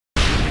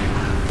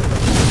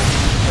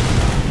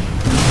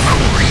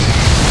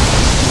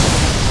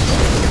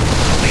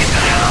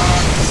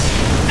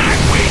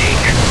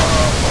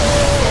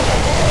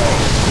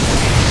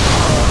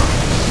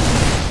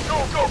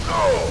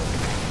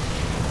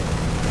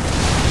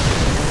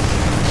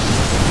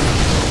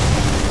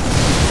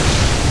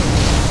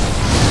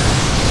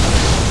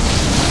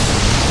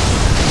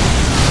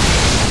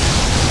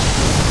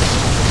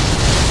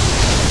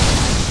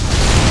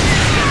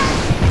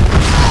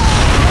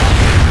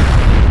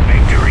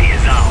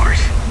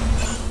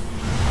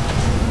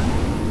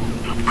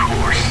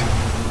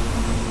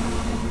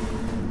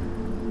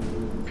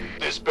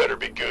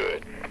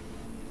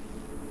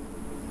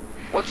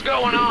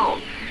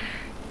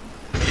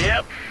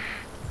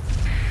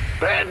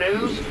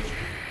news?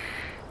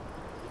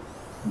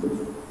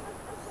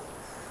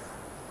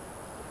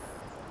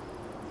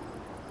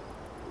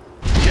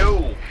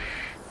 Yo!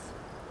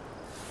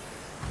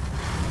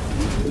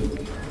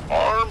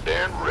 Armed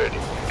and ready.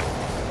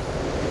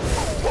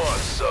 Who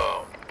wants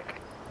some?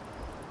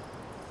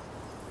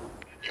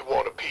 You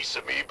want a piece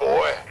of me,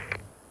 boy?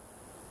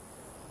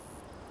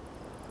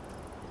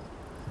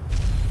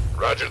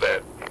 Roger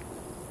that.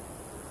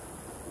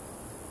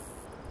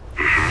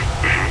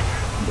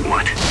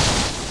 What?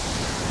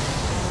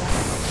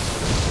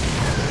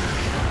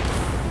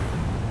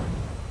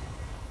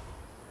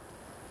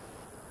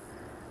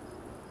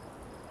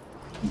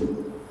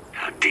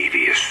 How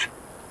devious.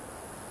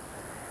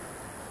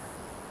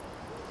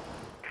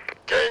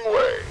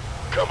 Gangway,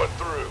 coming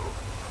through.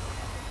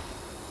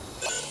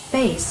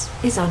 Base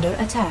is under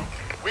attack.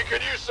 We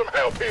could use some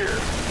help here.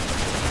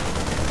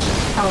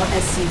 Our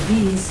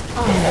SCVs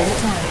are under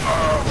attack.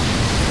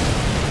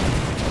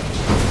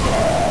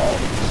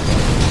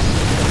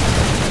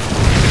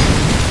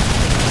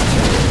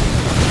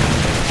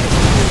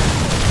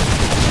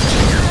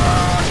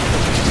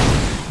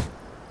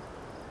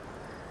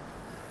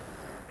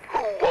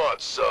 Who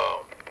wants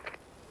some?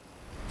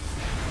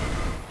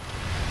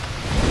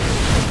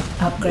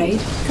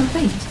 Upgrade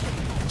complete.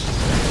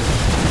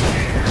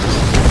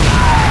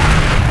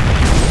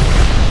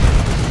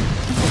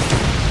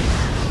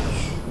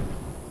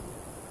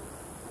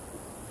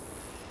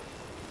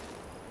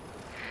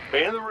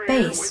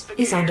 Base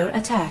is under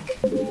attack.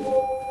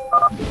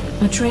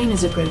 A train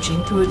is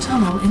approaching through a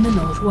tunnel in the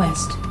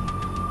northwest.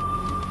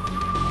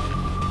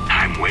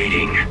 I'm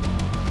waiting.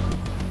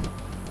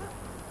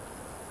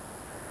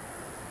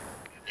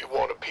 You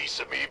want a piece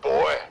of me,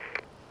 boy?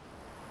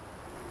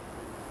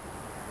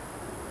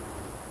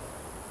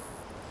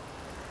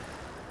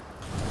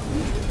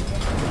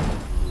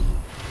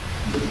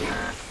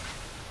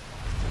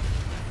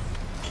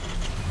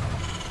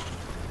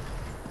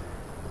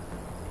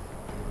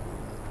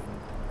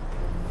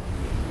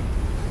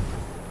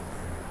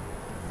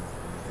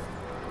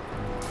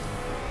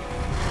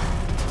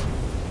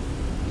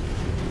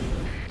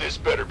 This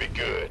better be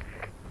good.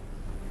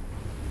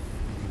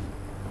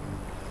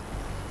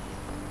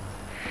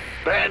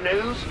 Bad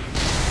news?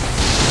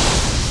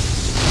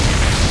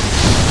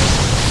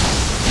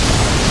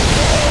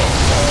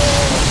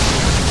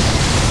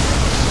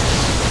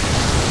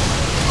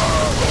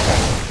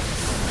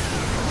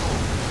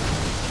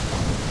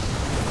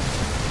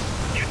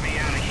 Get me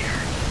out of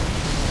here.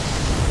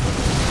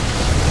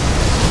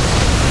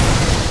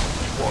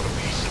 You want a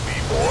piece of me,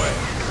 boy?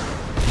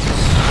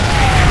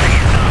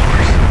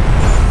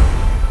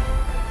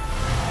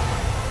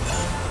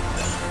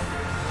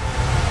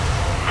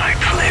 My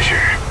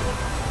pleasure.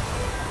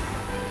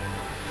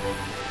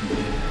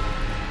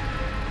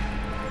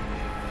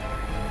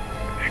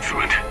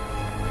 Excellent.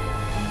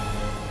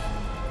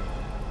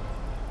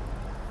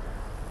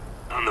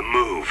 On the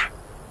move.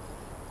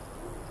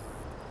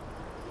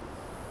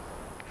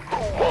 Who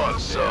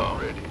wants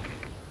some?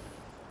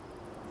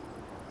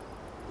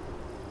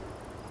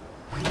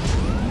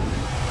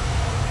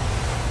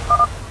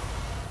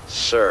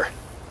 Sir,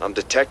 I'm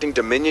detecting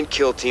Dominion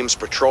kill teams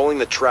patrolling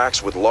the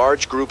tracks with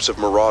large groups of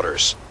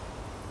marauders.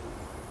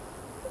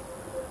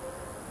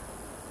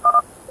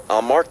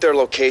 I'll mark their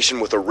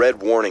location with a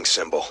red warning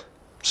symbol.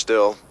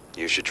 Still,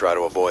 you should try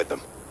to avoid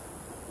them.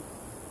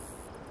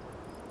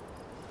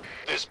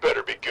 This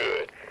better be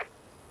good.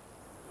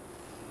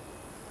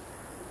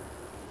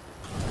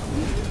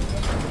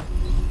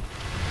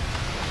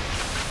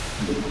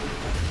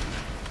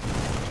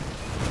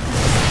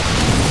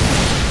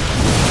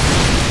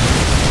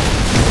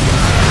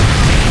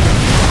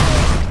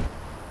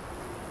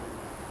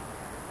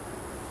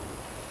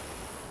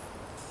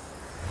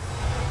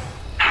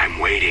 I'm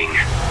waiting.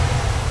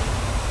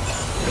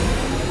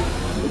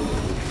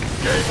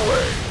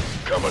 Gangway,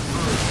 coming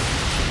through.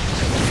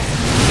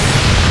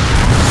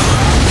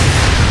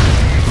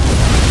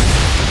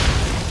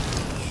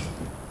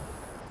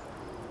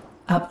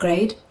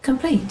 Upgrade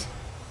complete.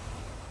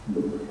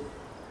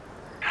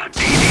 How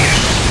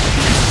devious.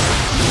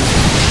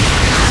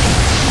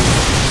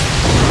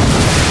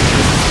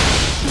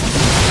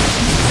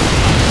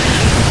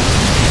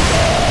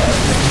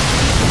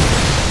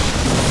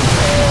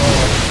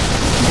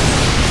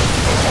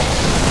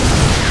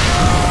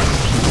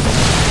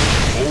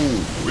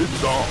 Oh,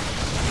 it's on.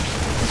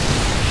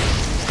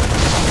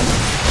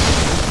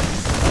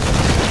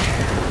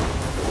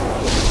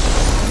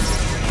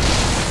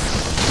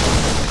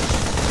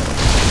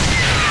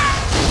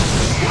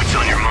 What's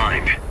on your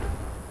mind?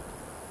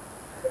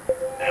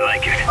 I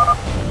like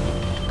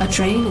it. A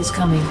train is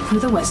coming through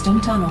the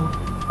western tunnel.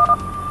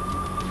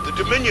 The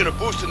Dominion are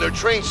boosting their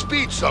train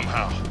speed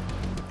somehow.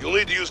 You'll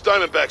need to use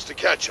Diamondbacks to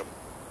catch them.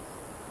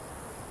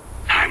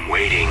 I'm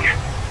waiting.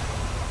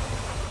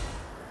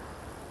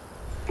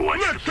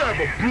 What's Let's have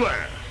a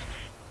blast!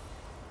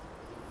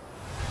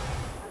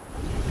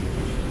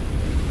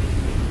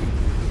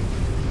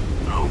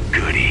 Oh,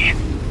 goody.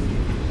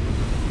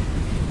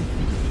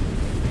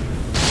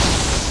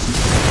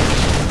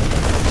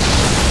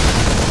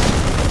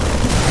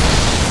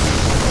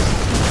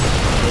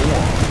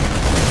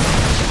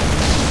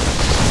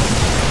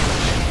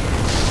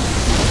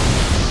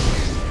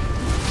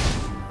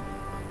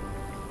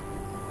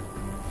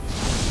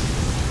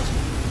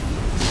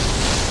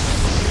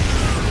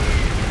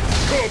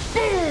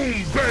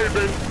 Boom,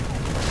 baby!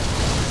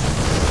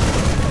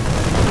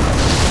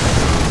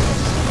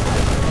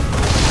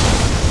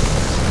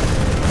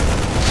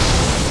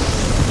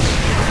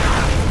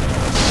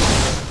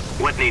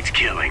 What needs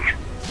killing?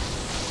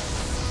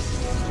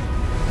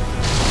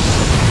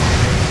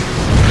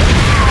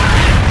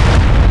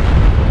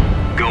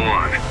 Go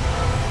on.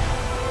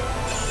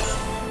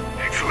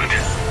 Excellent.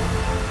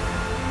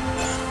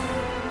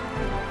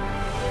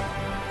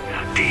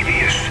 How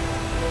devious.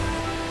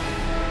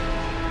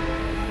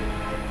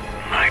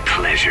 My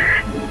pleasure.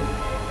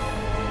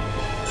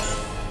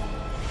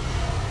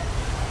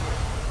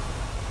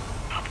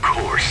 Of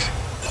course.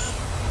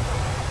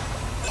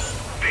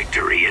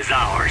 Victory is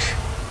ours.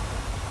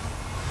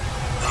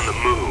 On the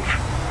move.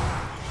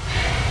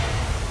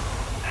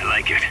 I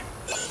like it.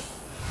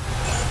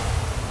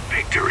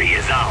 Victory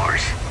is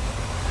ours.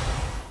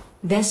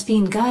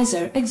 Vespine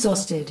Geyser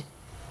exhausted.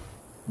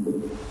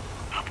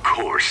 Of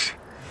course.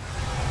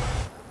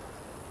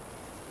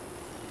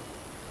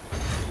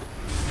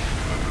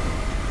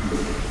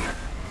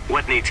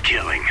 What needs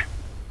killing?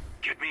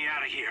 Get me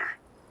out of here.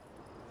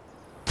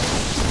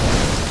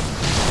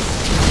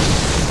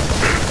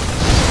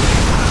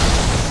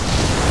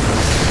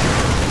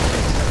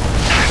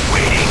 I'm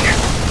waiting.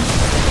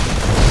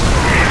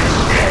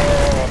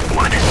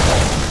 What?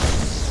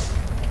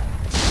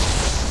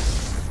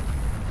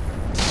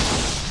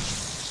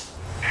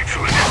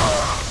 Excellent.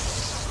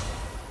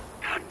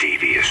 How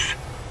devious.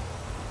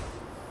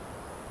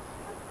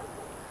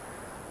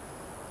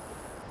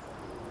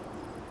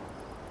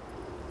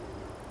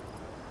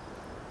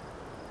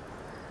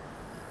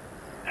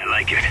 I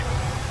like it.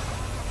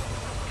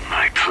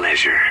 My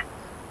pleasure.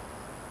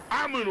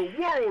 I'm in a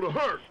world of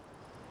hurt.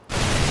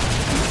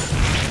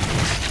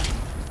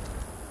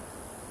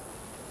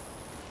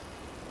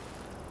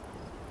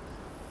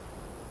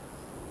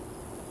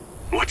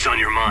 What's on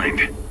your mind?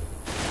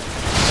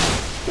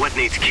 What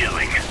needs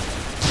killing?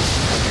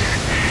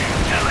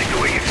 I like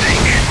the way you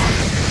think.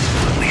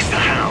 At least the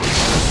hound.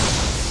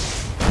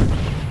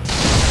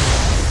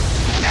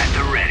 At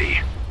the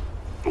ready.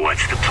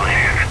 What's the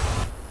plan?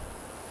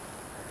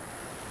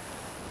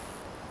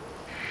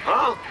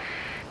 Huh?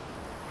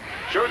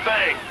 Sure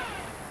thing.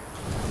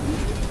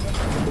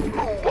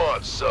 Who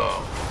wants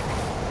some?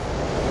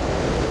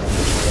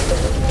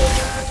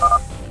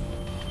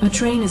 A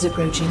train is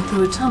approaching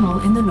through a tunnel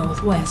in the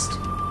northwest.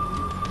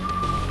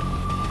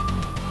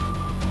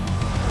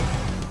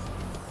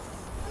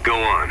 Go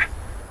on.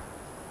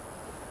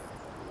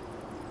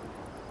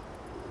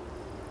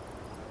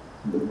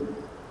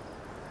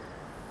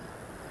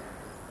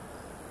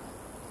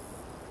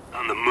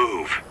 On the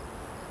move.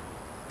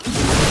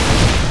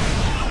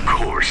 Of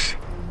course.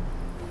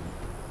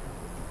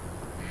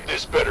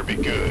 This better be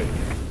good.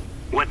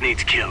 What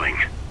needs killing?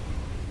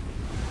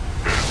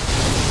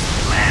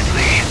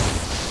 Gladly.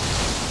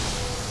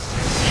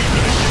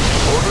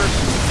 Orders?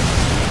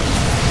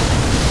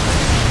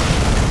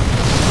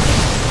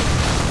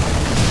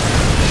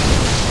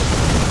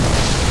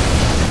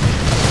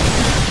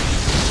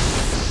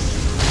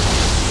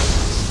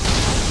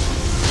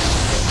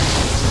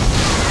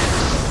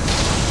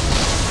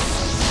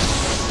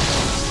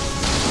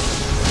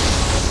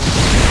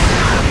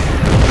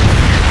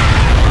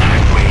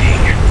 I'm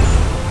waiting.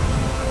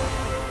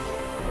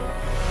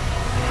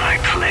 My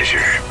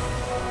pleasure.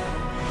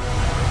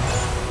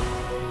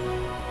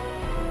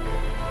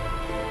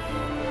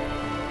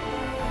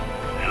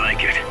 I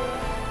like it.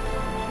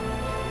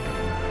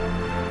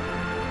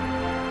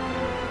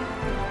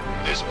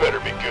 This better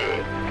be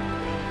good.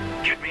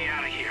 Get me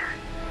out of here.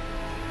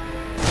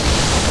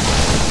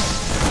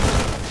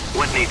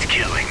 What needs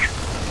killing?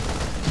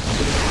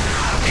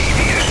 How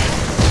devious.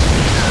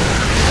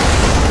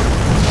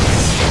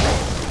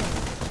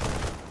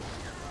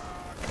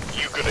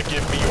 You gonna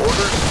give me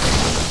orders?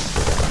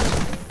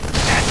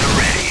 At the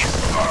ready.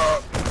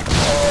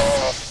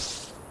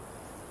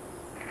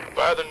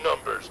 By the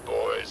numbers,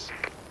 boys.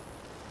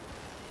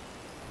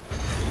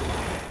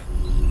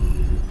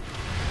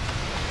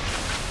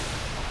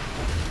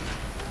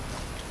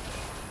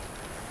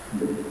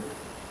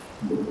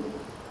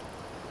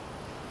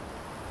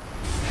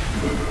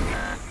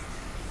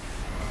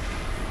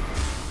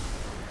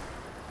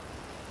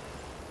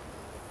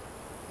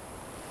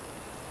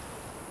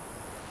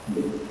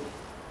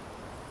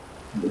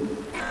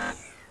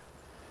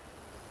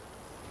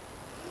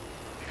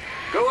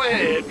 Go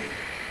ahead.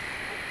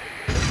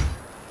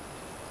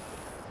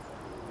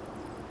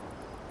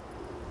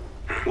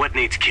 What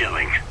needs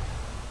killing?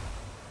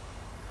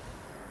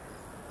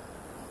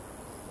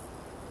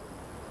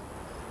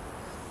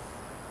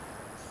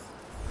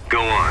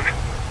 Go on.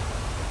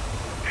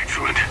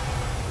 Excellent.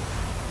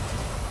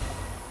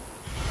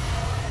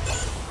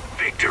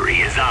 Victory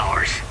is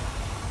ours.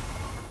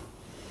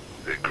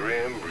 The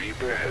Grim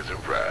Reaper has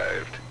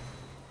arrived.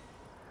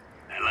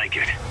 I like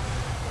it.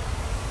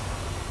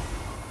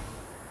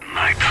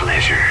 My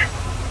pleasure.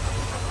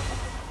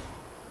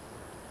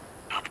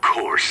 Of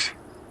course.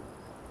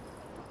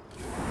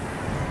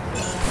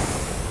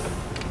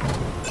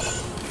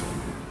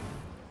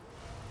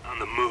 On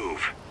the move.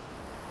 move.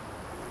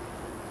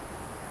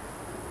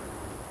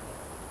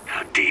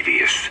 How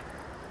devious.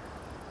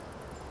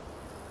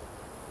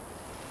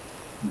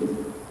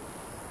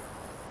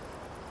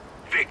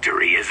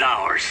 Victory is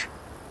ours.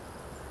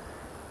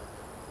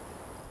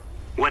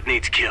 What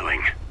needs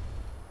killing?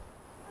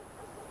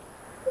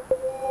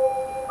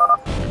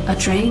 A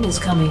train is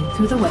coming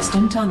through the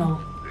western tunnel.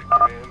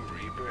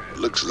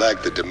 Looks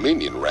like the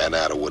Dominion ran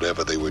out of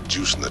whatever they were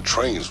juicing the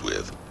trains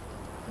with.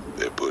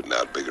 They're putting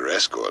out bigger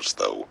escorts,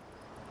 though.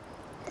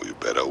 We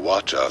better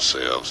watch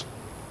ourselves.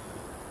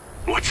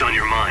 What's on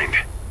your mind?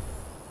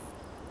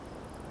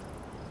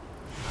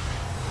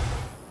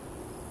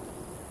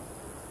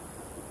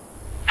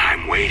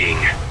 I'm waiting.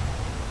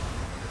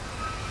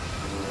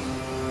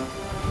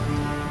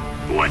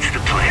 What's the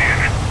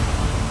plan?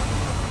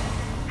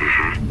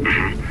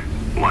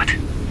 What?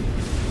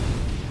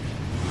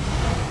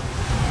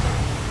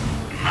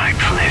 My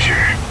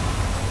pleasure.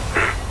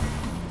 Huh.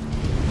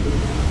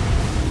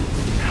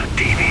 How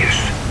devious.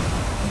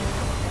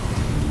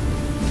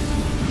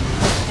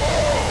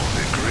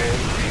 The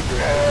Grand Reaper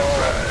has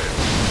arrived.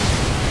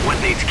 What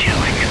needs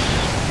killing?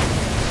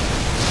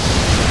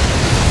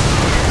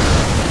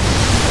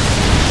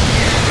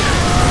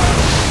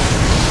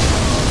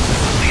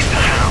 Release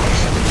the hounds.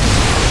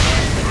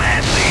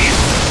 Gladly.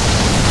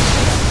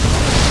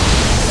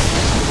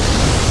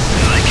 I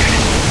like it.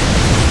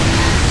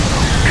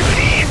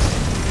 Goody.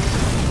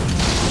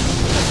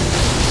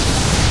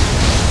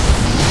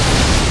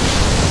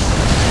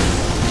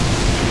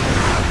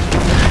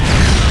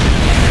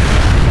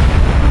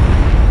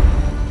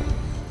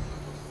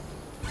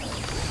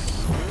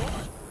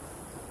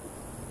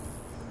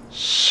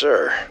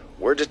 Sir,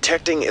 we're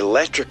detecting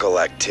electrical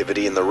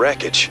activity in the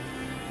wreckage.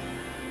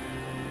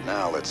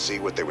 Now let's see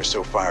what they were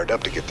so fired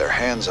up to get their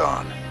hands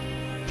on.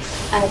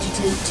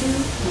 Adjutant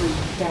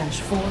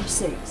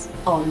 23-46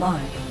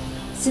 online.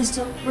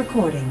 System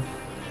recording.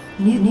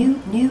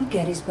 New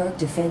Gettysburg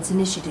Defense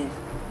Initiative.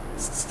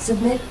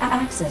 Submit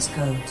access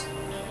codes.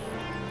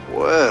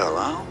 Well,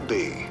 I'll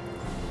be.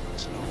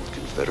 It's an old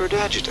Confederate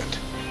adjutant.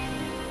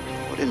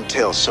 What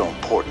intel's so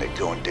important they'd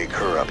go and dig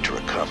her up to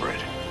recover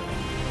it?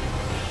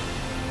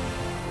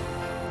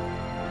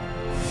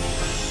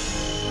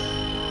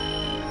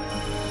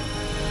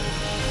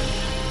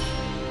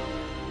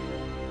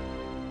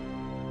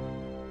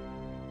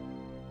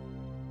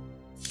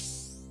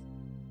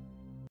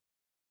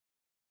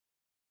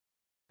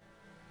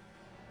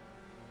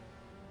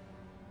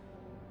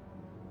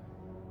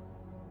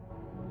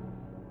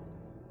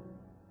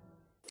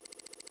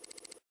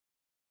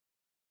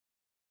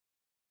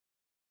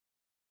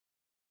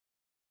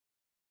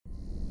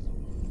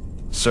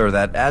 Sir,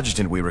 that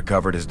adjutant we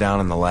recovered is down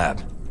in the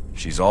lab.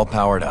 She's all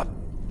powered up.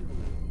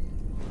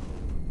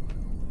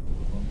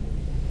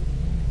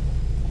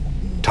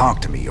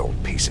 Talk to me, you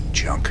old piece of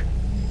junk.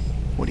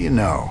 What do you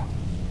know?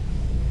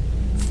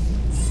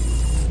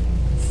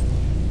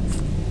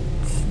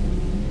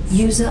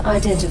 User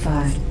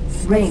identified.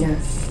 Raynor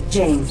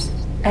James.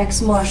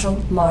 Ex-Marshal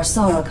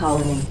Marsara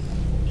Colony.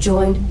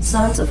 Joined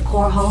Sons of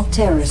Korhal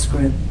Terrorist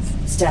Group.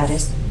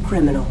 Status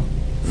criminal.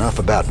 Enough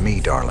about me,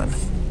 darling.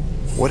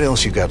 What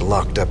else you got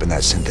locked up in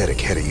that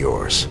synthetic head of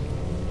yours?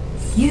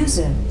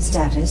 User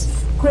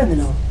status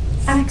criminal.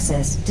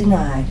 Access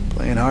denied.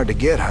 Playing hard to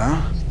get,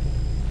 huh?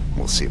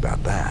 We'll see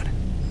about that.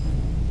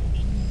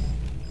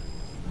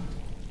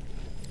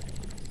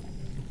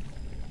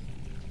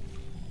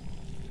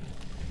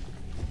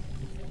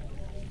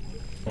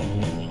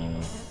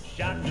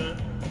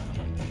 Shotgun.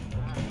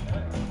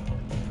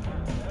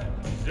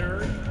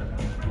 Zerg.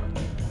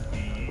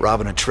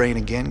 Robbing a train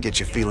again get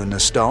you feeling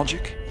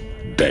nostalgic?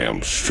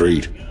 Damn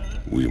straight.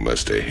 We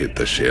must have hit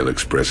the Shell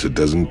Express a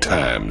dozen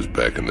times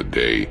back in the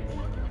day.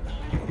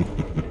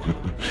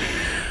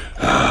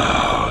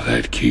 Oh,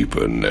 that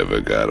keeper never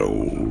got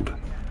old.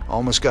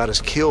 Almost got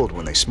us killed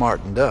when they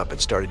smartened up and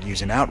started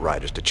using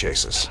outriders to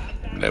chase us.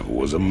 Never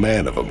was a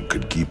man of 'em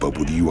could keep up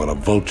with you on a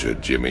vulture,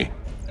 Jimmy.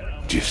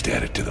 Just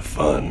added to the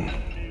fun.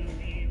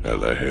 How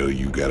the hell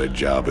you got a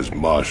job as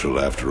marshal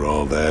after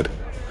all that?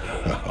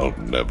 I'll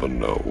never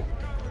know.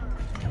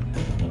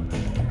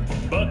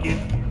 Bucket.